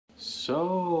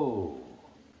So,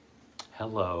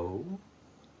 hello,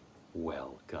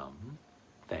 welcome,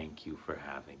 thank you for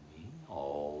having me,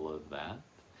 all of that.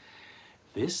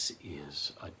 This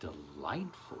is a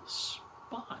delightful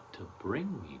spot to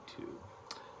bring me to.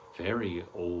 Very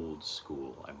old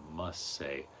school, I must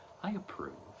say. I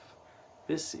approve.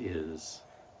 This is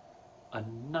a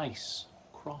nice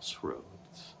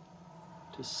crossroads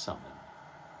to summon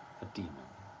a demon.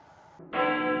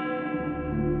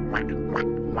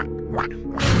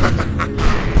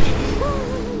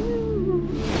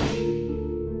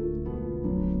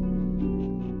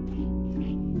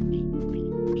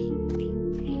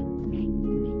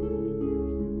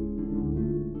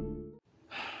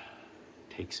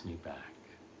 Takes me back.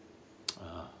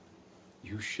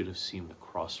 You should have seen the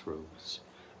crossroads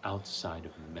outside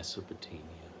of Mesopotamia.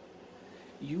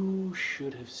 You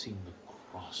should have seen the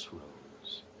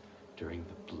crossroads during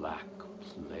the Black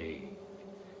Plague.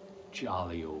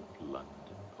 Jolly old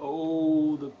London.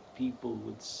 Oh, the people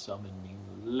would summon you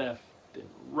left and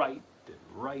right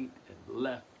and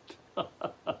left.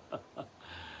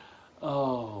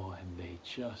 Oh, and they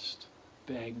just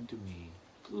begged me,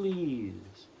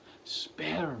 please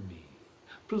spare me.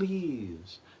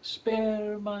 Please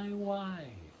spare my wife.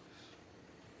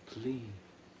 Please.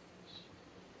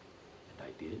 And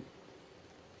I did.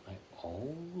 I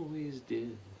always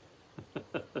did.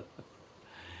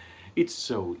 It's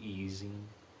so easy.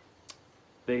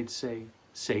 They'd say,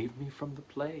 save me from the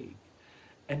plague.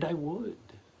 And I would.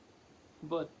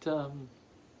 But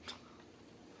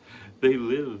they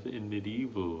live in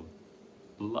medieval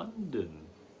London.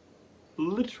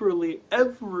 Literally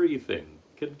everything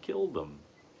can kill them.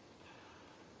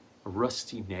 A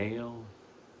rusty nail,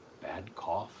 bad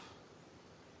cough.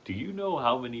 Do you know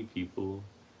how many people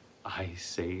I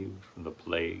saved from the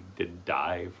plague to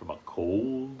die from a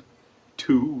cold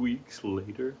 2 weeks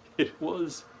later? It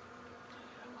was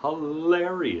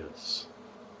hilarious.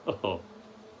 Oh.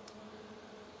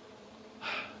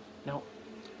 Now,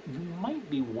 you might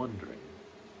be wondering,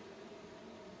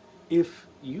 if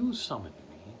you summoned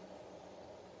me,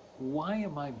 why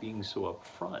am I being so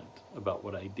upfront about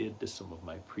what I did to some of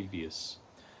my previous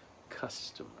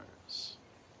customers?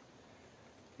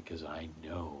 Because I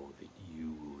know that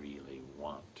you really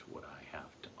want what I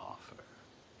have to offer.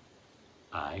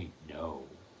 I know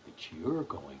that you're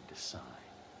going to sign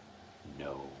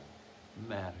no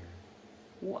matter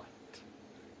what,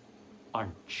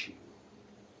 aren't you?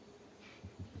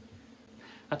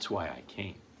 That's why I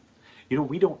came. You know,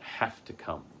 we don't have to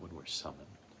come when we're summoned,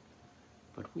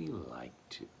 but we like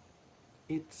to.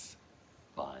 It's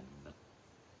fun.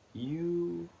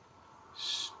 You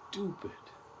stupid,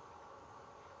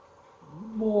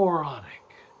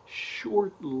 moronic,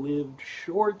 short-lived,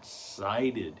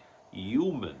 short-sighted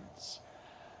humans.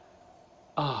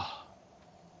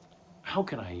 How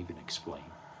can I even explain?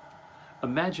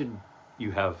 Imagine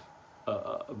you have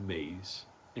a maze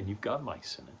and you've got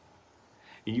mice in it.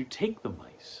 And you take the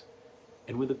mice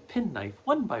and with a penknife,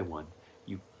 one by one,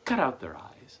 you cut out their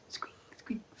eyes. Squeak,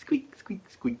 squeak, squeak, squeak,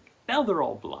 squeak. Now they're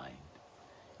all blind.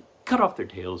 You cut off their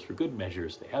tails for good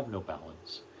measures. They have no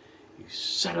balance. You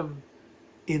set them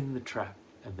in the trap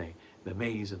and the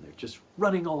maze, and they're just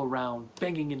running all around,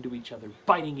 banging into each other,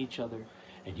 biting each other.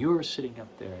 And you're sitting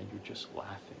up there and you're just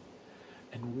laughing.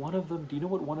 And one of them, do you know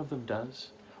what one of them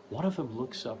does? One of them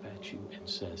looks up at you and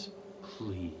says,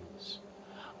 please,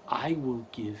 I will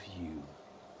give you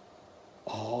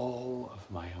all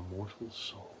of my immortal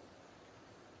soul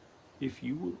if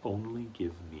you will only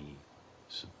give me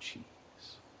some cheese.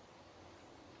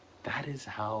 That is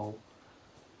how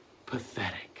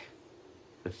pathetic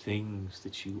the things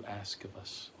that you ask of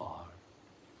us are.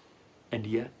 And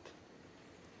yet,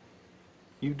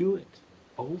 you do it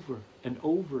over and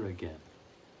over again.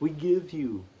 We give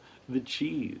you the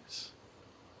cheese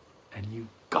and you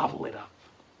gobble it up.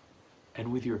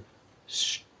 And with your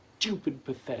stupid,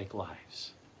 pathetic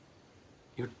lives,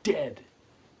 you're dead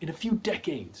in a few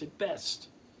decades at best.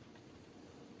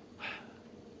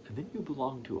 And then you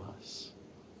belong to us.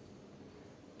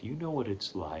 Do you know what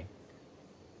it's like?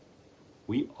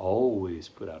 We always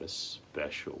put out a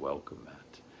special welcome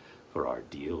mat for our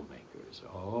deal makers.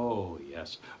 Oh,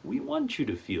 yes. We want you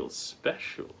to feel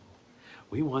special.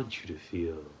 We want you to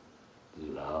feel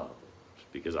loved,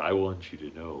 because I want you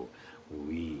to know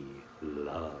we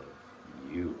love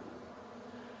you.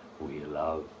 We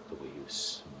love the way you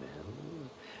smell,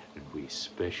 and we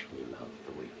especially love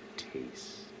the way you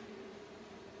taste.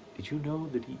 Did you know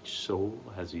that each soul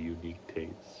has a unique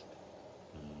taste?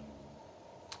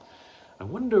 I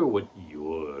wonder what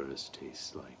yours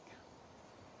tastes like.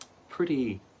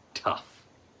 Pretty tough,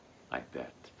 I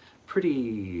bet.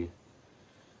 Pretty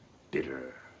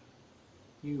bitter.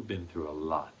 You've been through a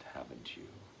lot, haven't you?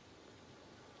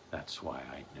 That's why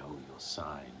I know you'll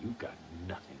sign. You've got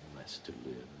nothing less to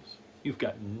lose. You've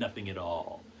got nothing at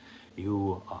all.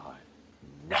 You are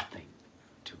nothing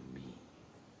to me.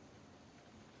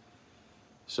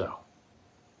 So,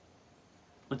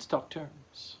 let's talk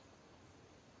terms.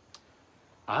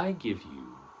 I give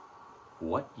you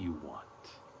what you want,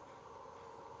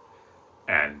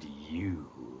 and you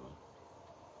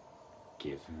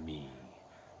give me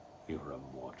your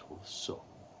immortal soul.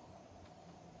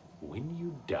 When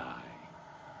you die,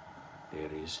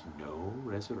 there is no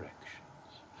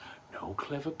resurrections, no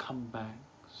clever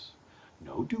comebacks,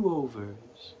 no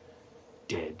do-overs,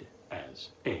 dead as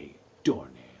a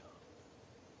doornail.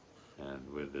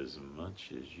 And with as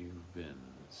much as you've been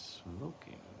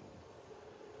smoking,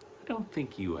 I don't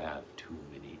think you have too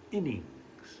many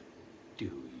innings, do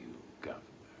you, Governor?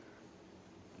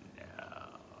 No.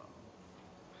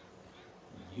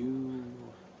 You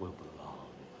will belong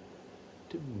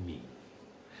to me,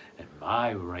 and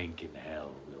my rank in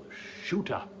hell will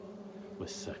shoot up with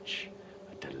such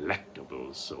a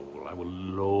delectable soul. I will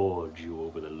lord you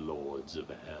over the lords of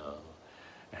hell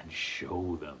and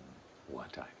show them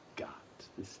what I've got,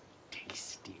 this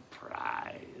tasty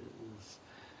prize,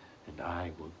 and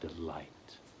I will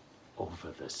delight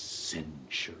over the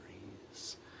centuries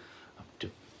of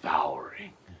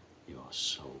devouring your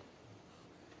soul.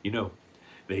 You know,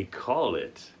 they call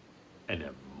it an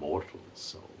immortal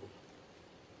soul,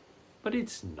 but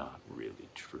it's not really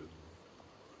true.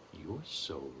 Your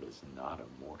soul is not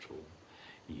immortal.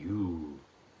 You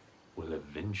will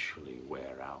eventually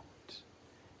wear out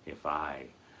if I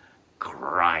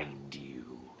grind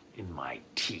you in my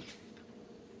teeth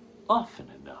often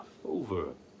enough,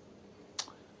 over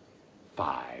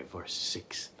 5,000 or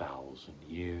 6,000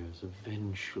 years.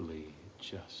 Eventually it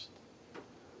just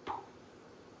poof,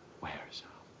 wears out.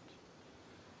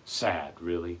 Sad,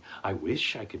 really. I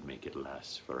wish I could make it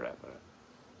last forever,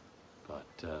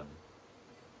 but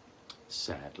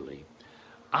sadly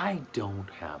I don't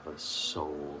have a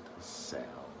soul to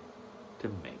sell to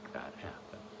make that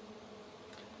happen.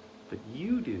 But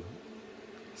you do.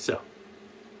 So,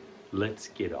 let's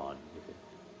get on with it.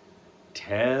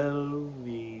 Tell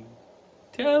me,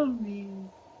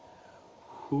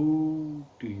 who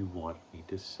do you want me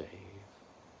to save?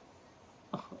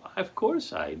 Of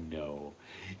course I know.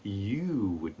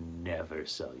 You would never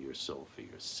sell your soul for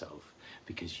yourself,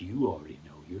 because you already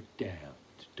know you're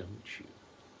damned, don't you?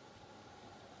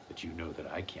 But you know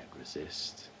that I can't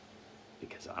resist,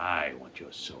 because I want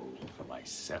your soul for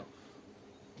myself.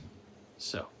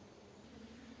 So,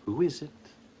 who is it?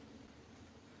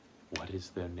 What is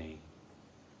their name?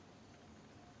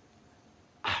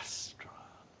 Astra.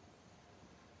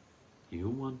 You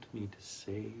want me to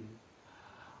save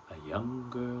a young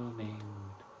girl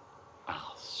named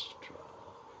Astra.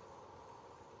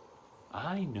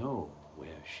 I know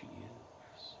where she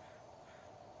is.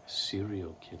 A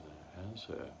serial killer has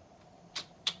her.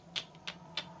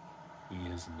 He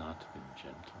has not been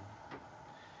gentle.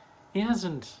 He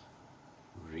hasn't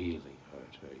really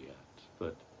hurt her yet,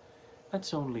 but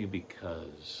that's only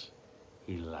because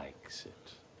he likes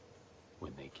it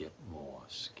when they get more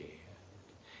scared.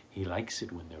 He likes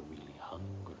it when they're really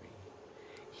hungry.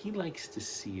 He likes to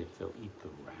see if they'll eat the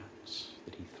rats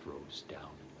that he throws down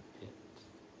in the pit.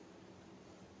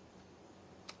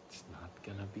 It's not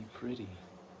gonna be pretty.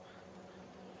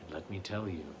 And let me tell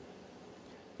you,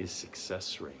 his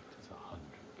success rate is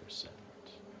 100%.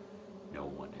 No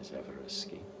one has ever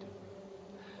escaped him.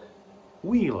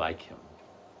 We like him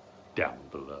down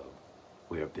below.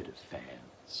 We're a bit of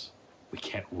fans. We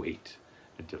can't wait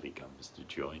until he comes to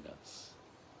join us.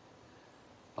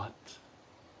 But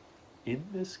in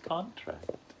this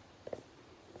contract,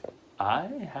 I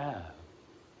have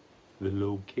the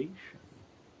location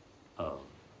of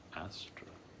Astra.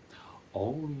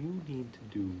 All you need to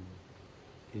do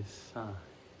is sign.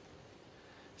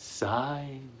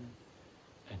 Sign,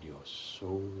 and your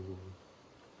soul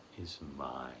is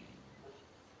mine.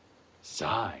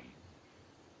 Sign,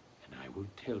 and I will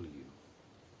tell you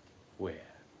where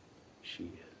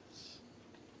she is.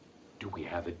 Do we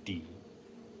have a deal?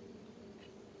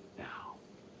 Now,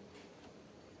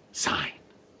 sign.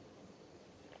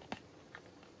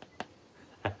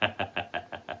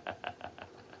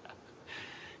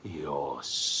 Your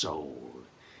soul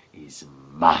is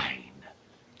mine,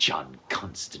 John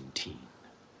Constantine.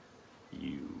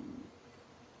 You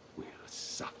will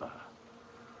suffer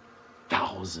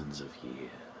thousands of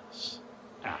years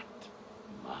at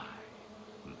my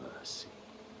mercy.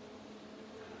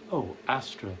 Oh,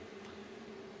 Astra,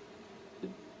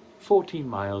 14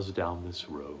 miles down this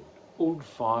road, old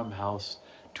farmhouse,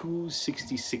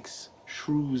 266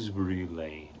 Shrewsbury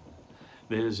Lane.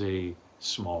 There's a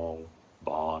small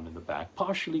barn in the back,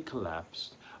 partially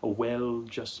collapsed, a well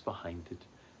just behind it.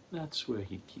 That's where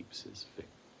he keeps his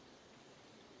victims.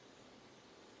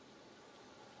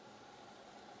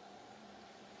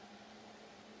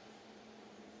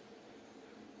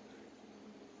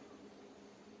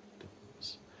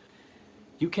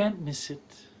 You can't miss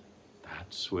it.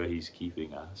 That's where he's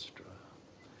keeping Astra.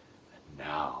 And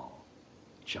now,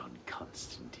 John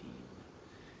Constantine,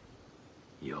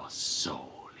 your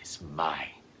soul is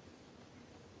mine.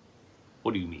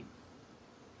 What do you mean?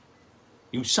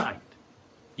 You signed.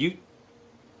 You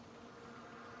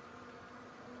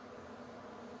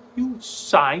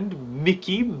signed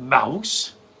Mickey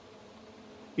Mouse?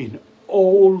 In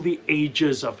all the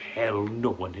ages of hell,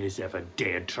 no one has ever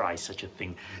dared try such a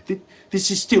thing.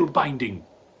 This is still binding.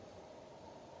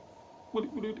 Well,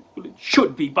 it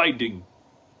should be binding.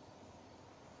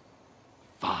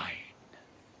 Fine.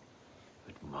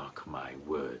 But mark my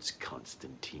words,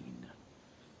 Constantine.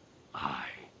 I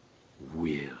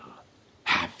will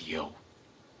have you.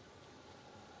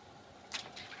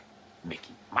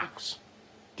 Mickey Mouse.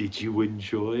 Did you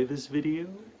enjoy this video?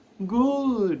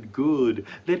 Good, good.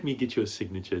 Let me get your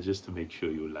signature just to make sure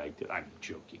you liked it. I'm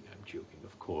joking,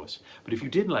 of course. But if you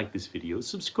did like this video,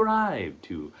 subscribe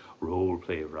to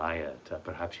Roleplay Riot.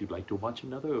 Perhaps you'd like to watch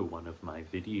another one of my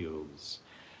videos.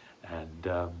 And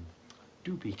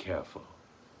do be careful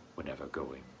whenever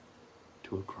going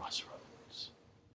to a crossroads.